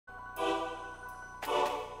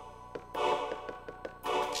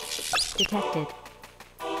Detected.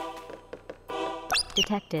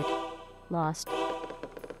 Detected. Lost.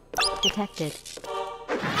 Detected.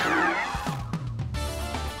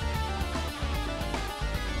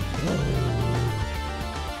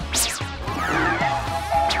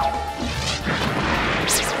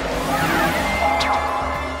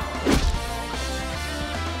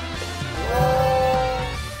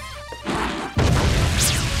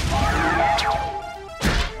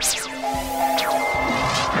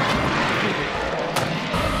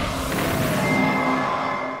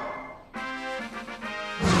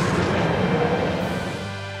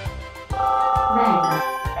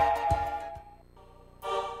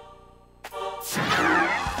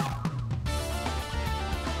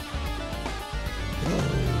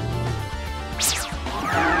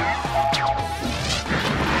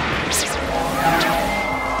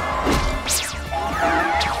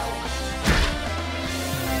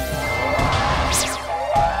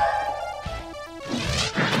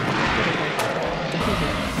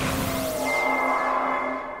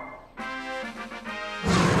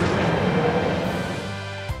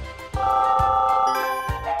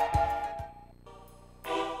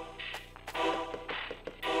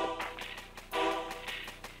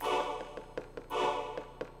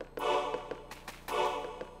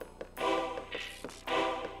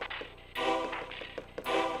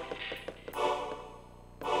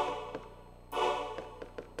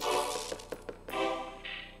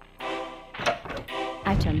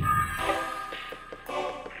 Item.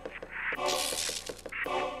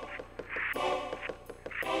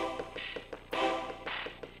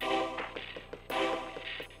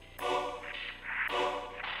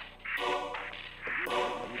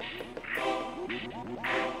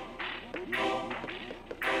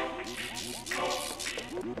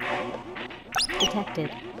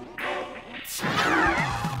 Detected.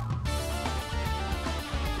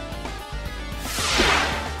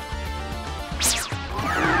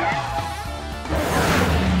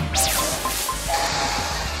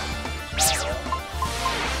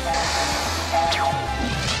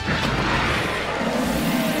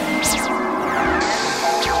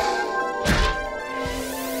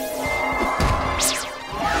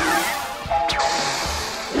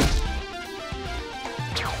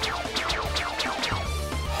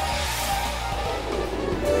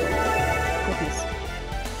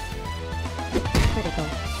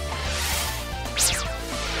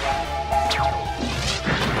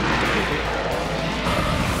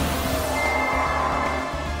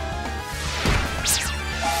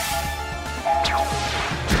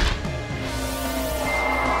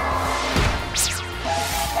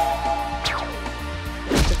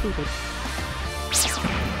 Defeated.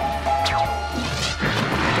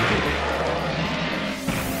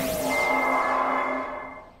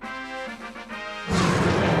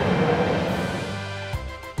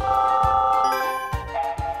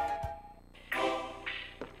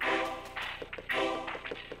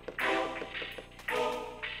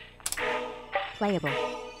 Playable.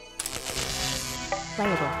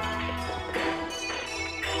 Playable.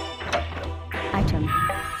 Item.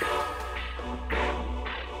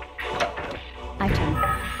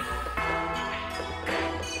 Item.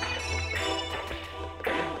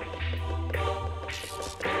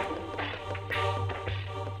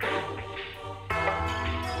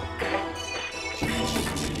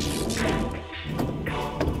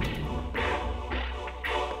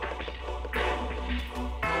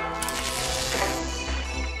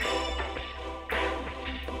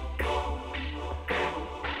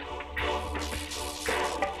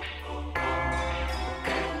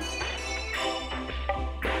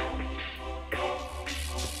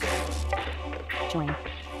 Join.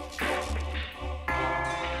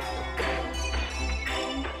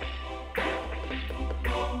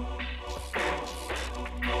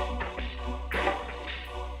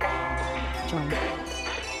 Join.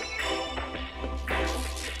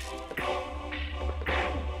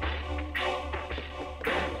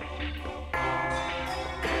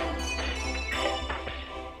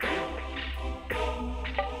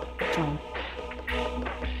 Join.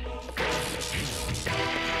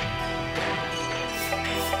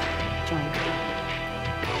 Join.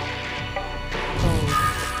 Hold.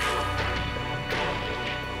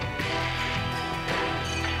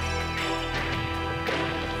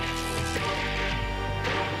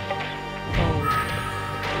 Hold.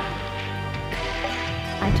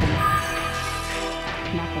 Item.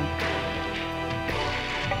 Nothing.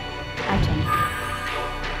 Item.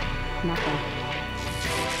 Nothing.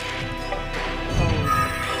 Hold.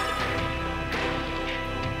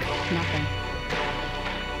 Nothing.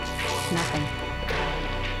 Nothing.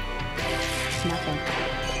 Nothing.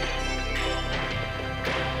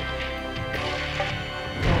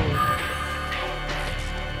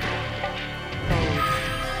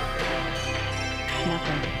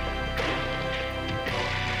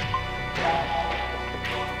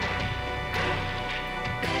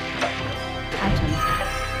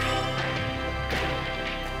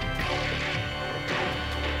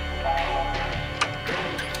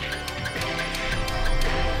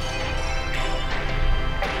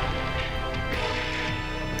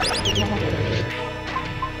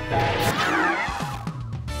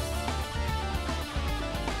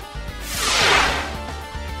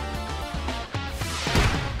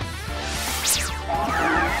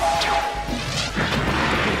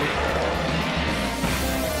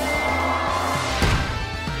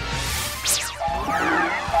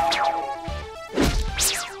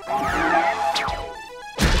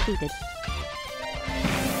 Defeated.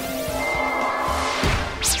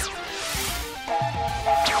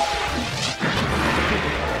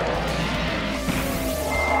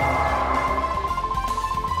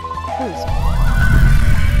 Boost.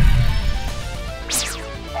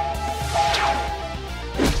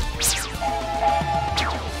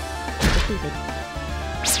 Defeated.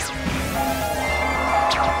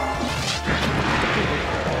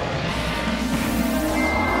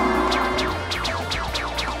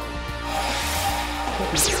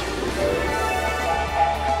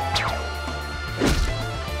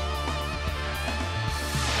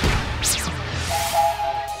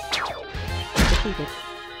 Defeated.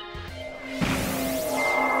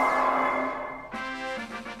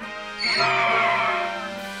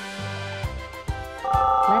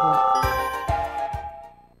 Level up.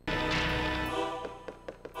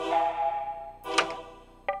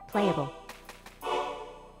 Playable.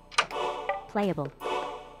 Playable.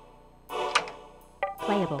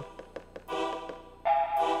 Playable.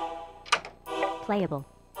 Playable.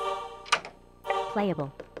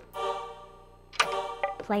 Playable.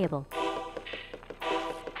 Playable.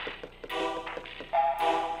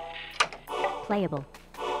 Playable.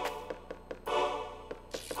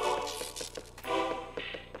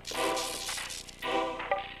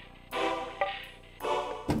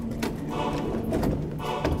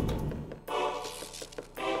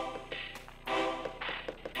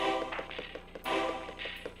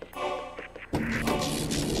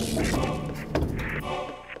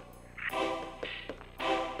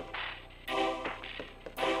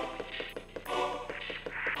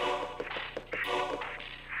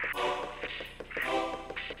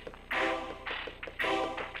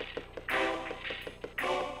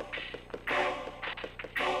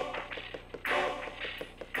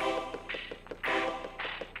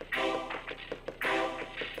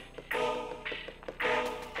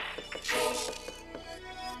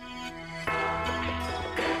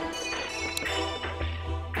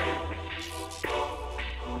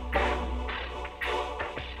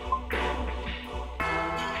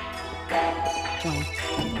 Join.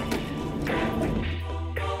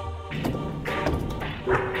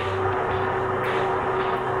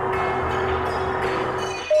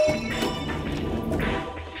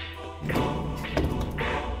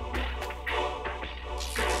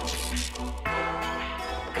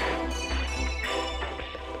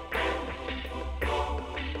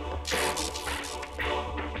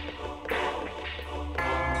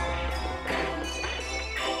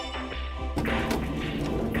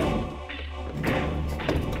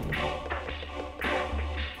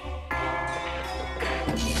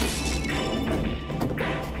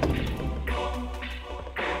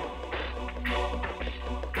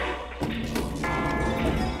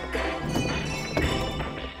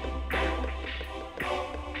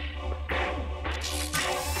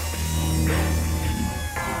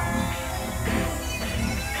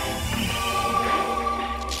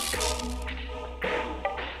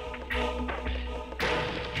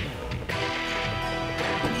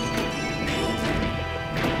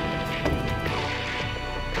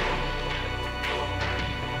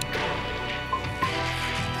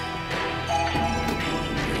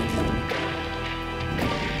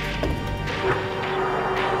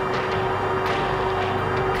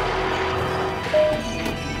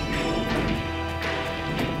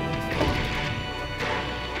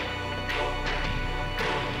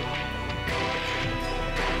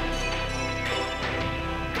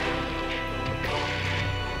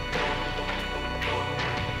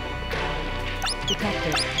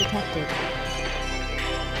 Detected. Detected.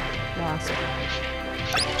 Lost.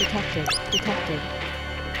 Detected. Detected.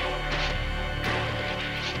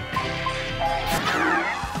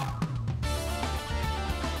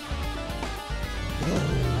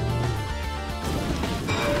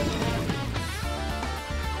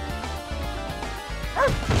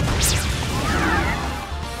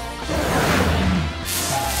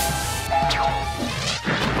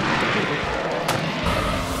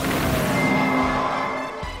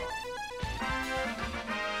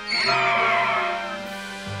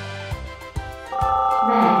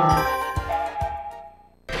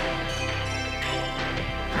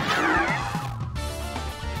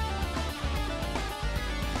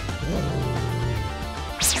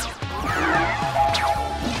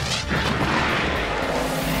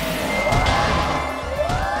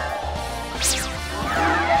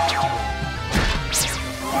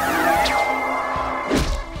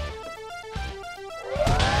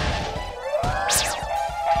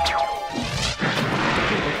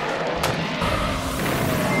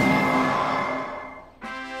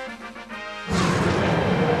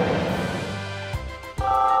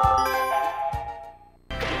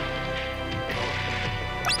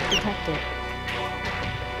 Detected.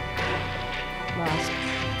 Lost.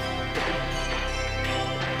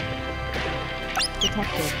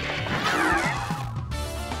 Detected.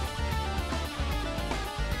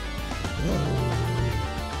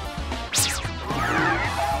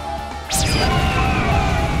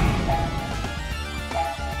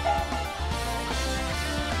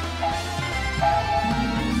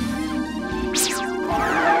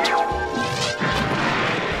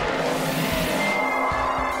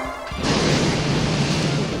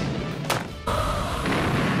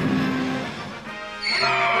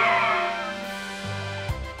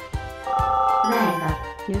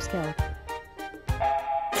 New skill.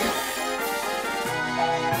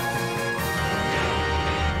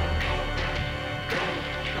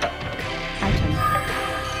 Item.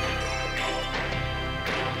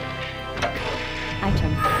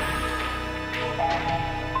 Item.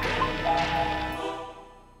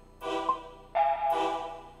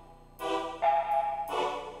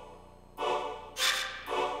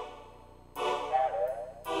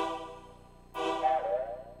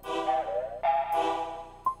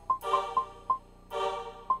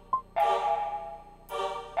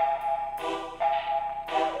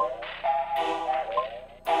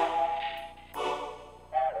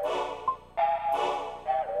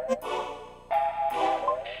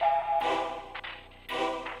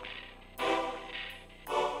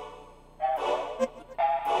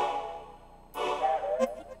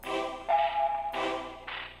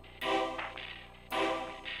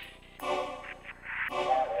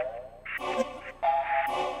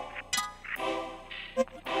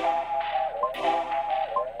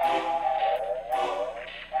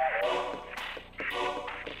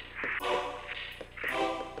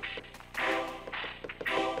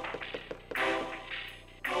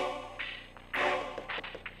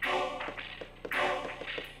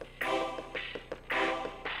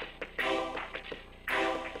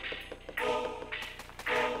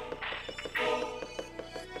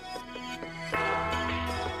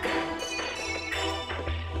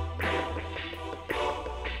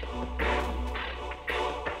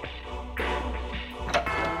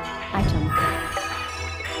 Item.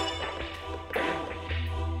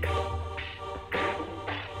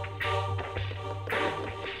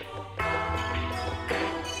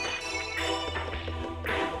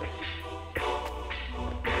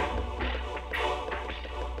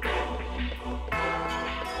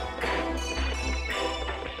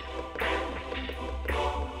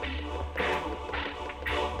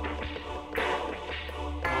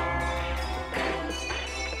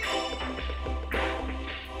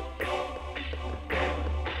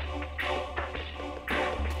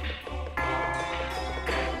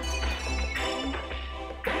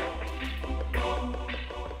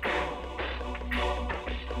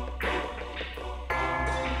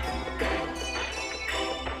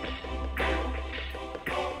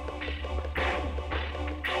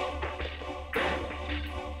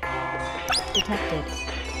 Detected.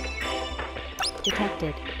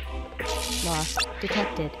 Detected. Lost.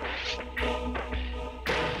 Detected.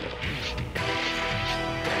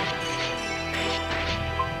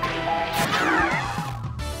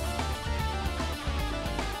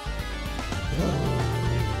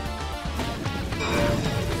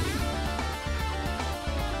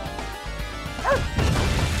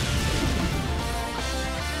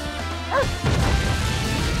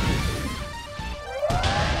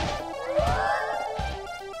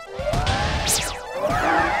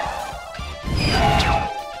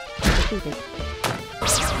 Defeated.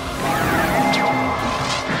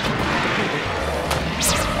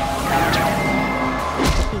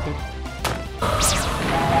 Defeated.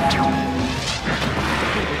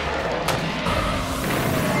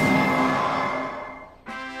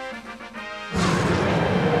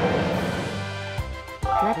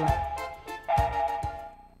 Level.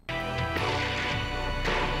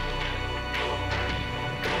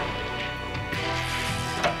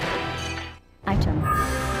 Item.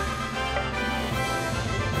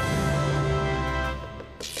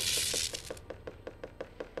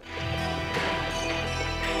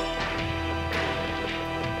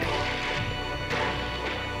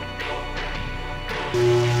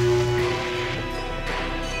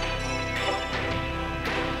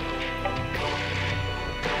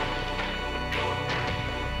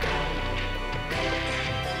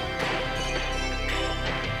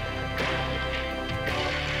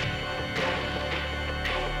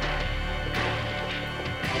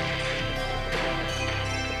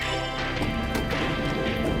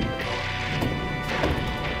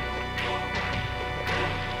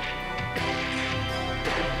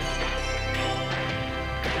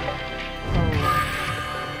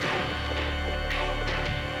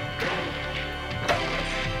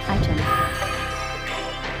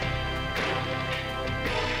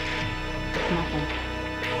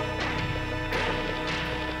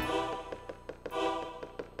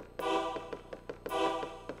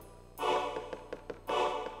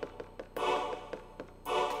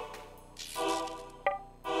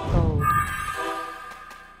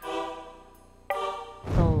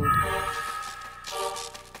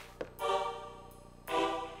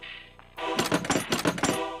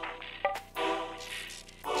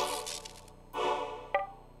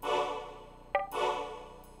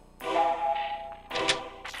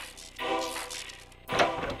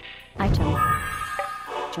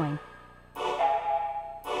 Join.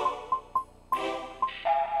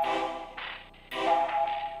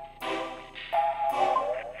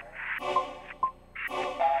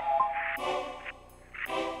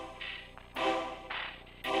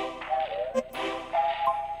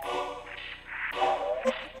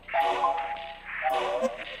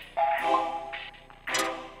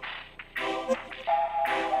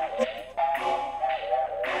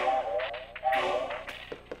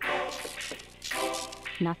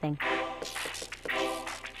 Nothing.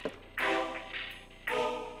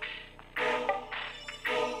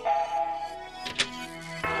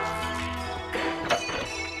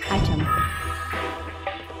 Item.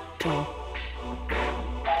 Join.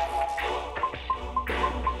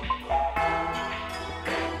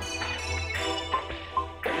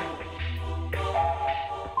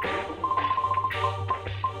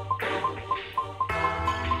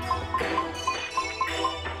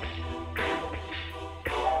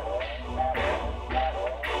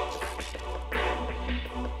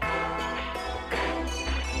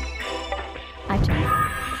 Item.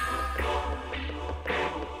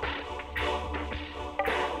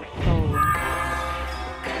 Gold.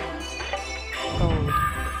 Gold.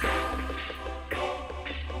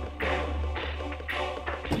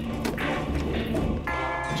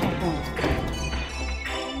 Checkpoint.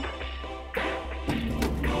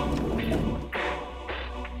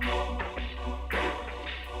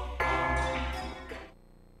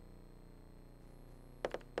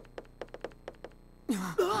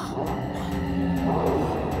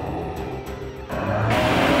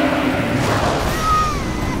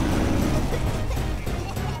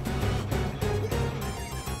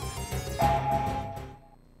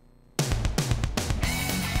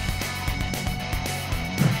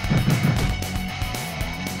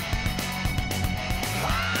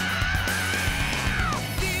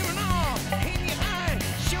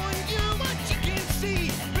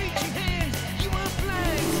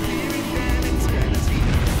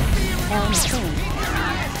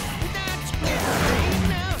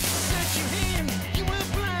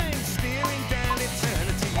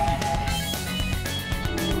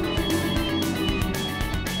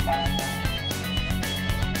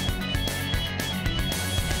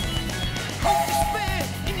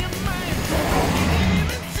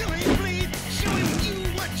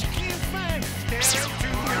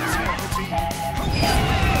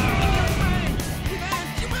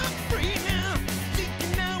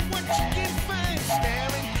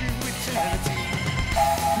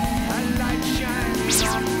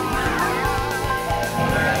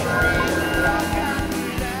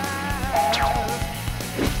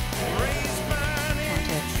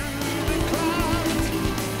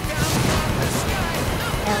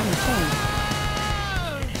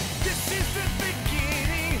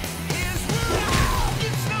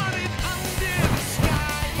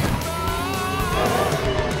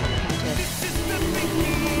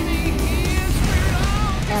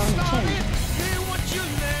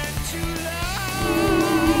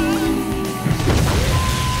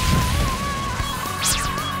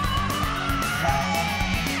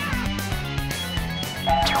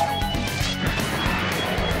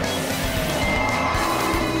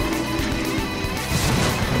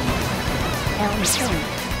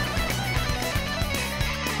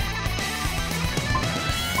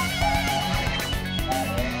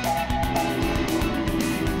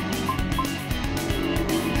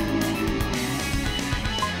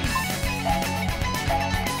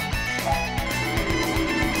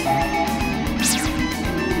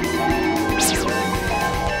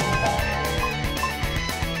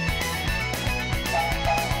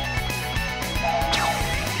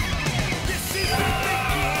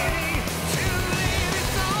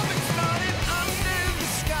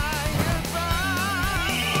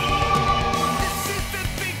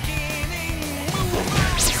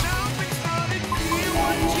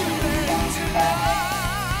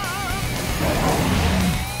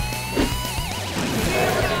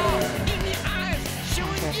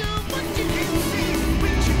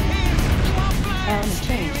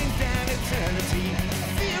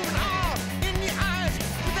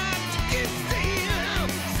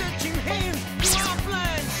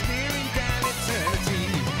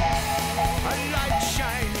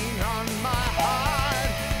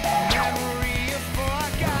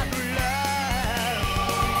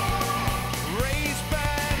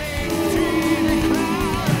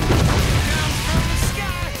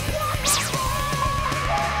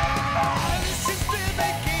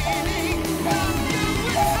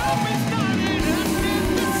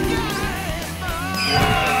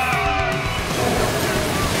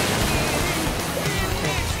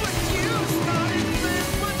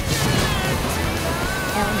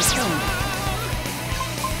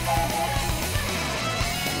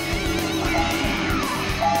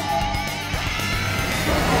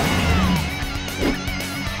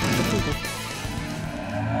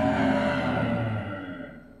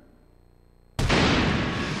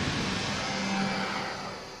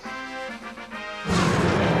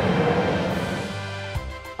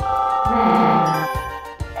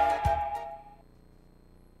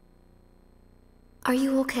 Are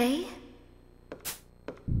you okay?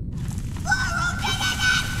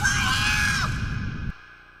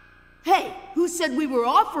 Hey, who said we were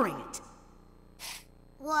offering it?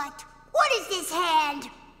 What? What is this hand?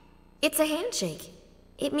 It's a handshake.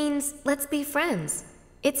 It means let's be friends.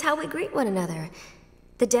 It's how we greet one another.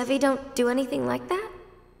 The Devi don't do anything like that?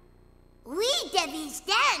 We Devis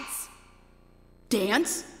dance.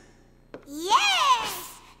 Dance?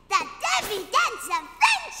 Yes! The Devi dance of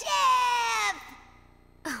friendship!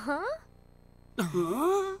 Uh-huh.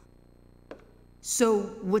 Huh? So,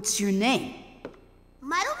 what's your name?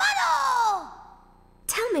 Maru Maru!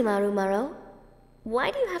 Tell me, Maru Maru,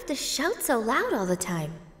 why do you have to shout so loud all the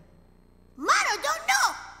time? Maru don't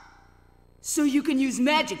know! So you can use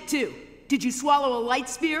magic, too. Did you swallow a light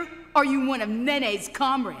spear? Are you one of Nene's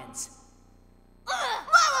comrades?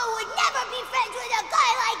 Maru would never be friends with a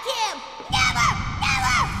guy like him! Never!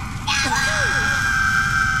 Never! Never!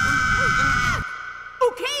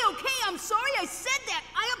 Okay, I'm sorry I said that.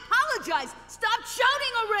 I apologize. Stop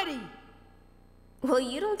shouting already. Well,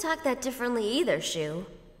 you don't talk that differently either, Shu.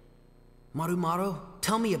 Maru Maru,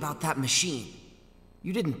 tell me about that machine.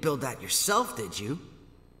 You didn't build that yourself, did you?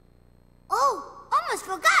 Oh, almost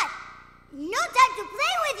forgot! No time to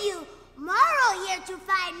play with you! Maru here to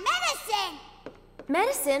find medicine!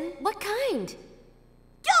 Medicine? What kind?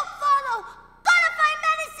 Don't follow! Gotta find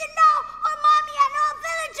medicine now, or Mommy and all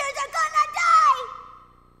villagers are gonna die!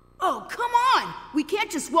 Oh, come on. We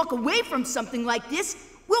can't just walk away from something like this.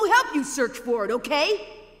 We'll help you search for it, okay?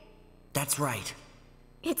 That's right.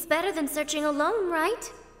 It's better than searching alone,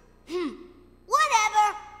 right?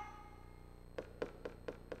 Whatever!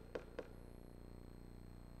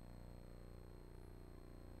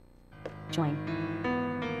 Join.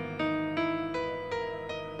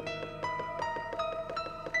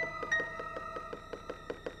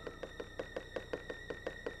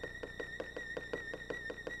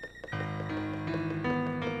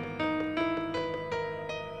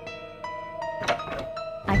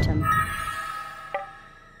 Item.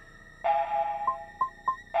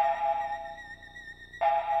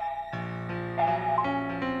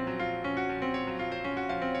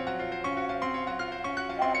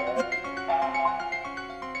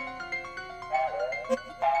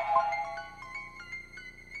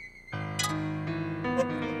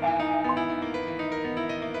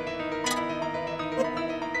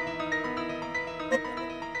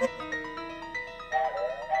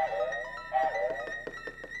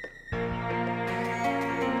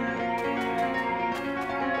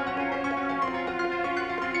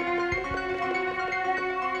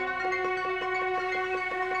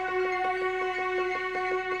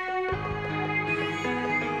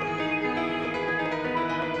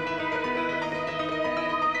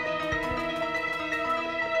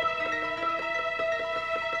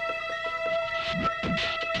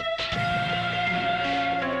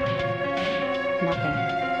 Nothing.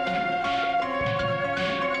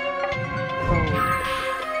 Gold.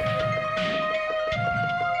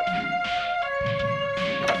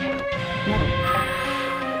 Metal.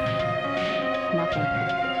 Nothing.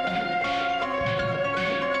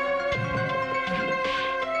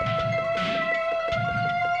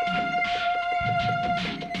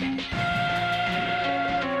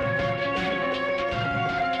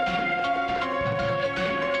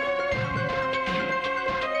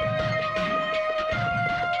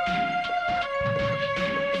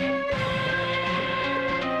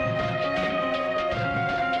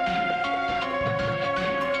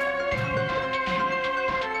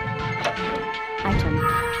 Item.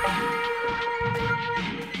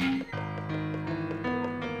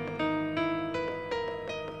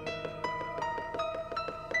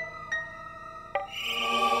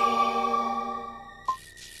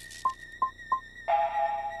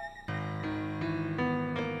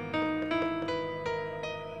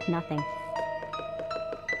 Nothing.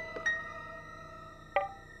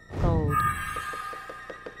 Gold.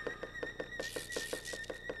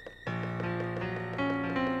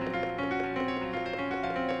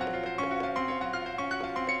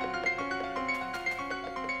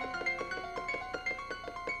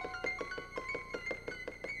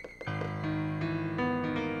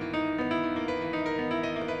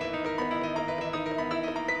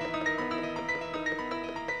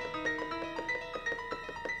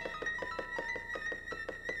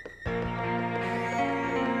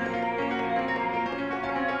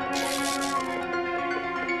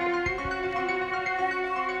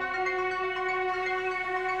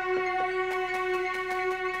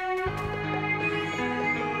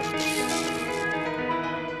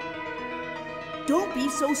 Don't be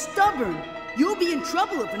so stubborn. You'll be in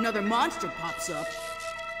trouble if another monster pops up.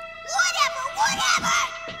 Whatever! Whatever!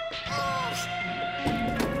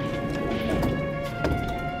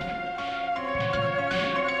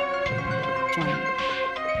 Join.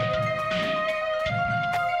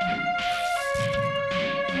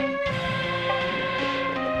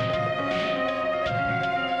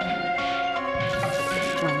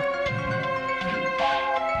 Join.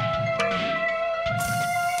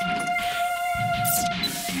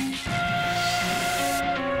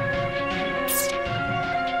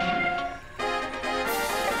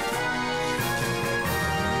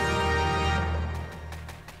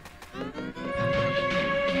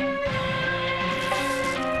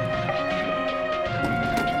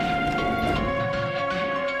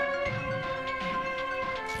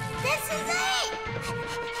 This is it!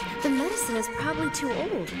 The medicine is probably too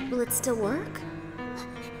old. Will it still work?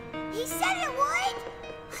 He said it would!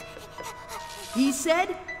 He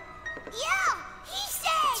said? Yeah, he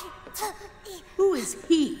said! Who is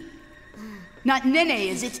he? Not Nene,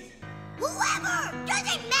 is it? Whoever!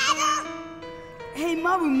 Doesn't matter! Hey,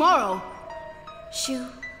 Marumaro. Shoo,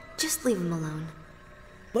 just leave him alone.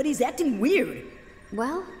 But he's acting weird.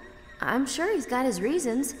 Well, I'm sure he's got his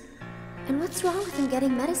reasons. And what's wrong with him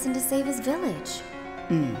getting medicine to save his village?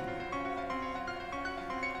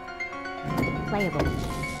 Playable.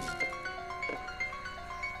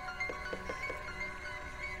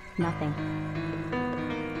 Nothing.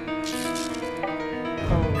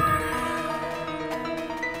 Cold. Cold.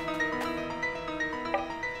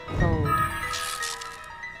 Cold.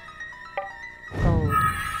 Cold.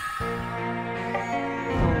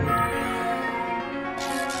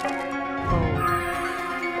 Cold.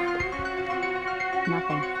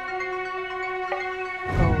 Nothing.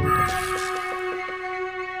 Cold.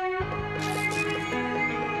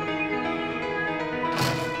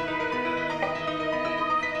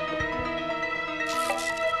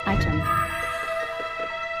 Item.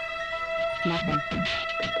 Nothing.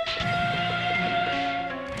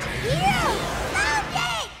 You found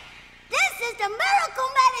it! This is the miracle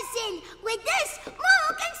medicine! With this, Moro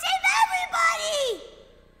can save everybody!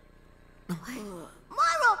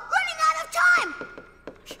 Moro, running out of time!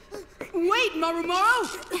 Wait, Marumaro!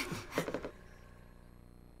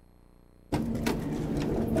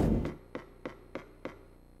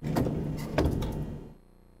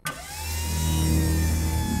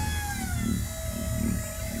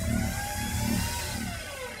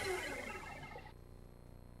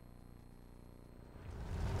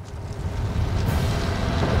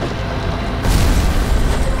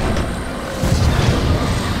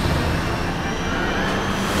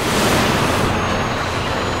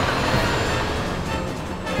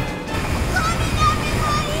 Coming,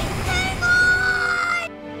 everybody! Hang on!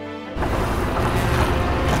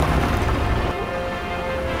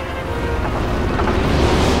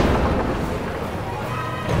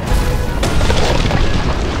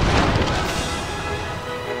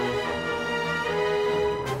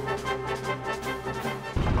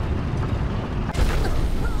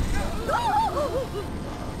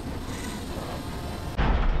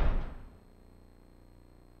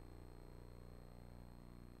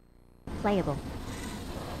 Playable.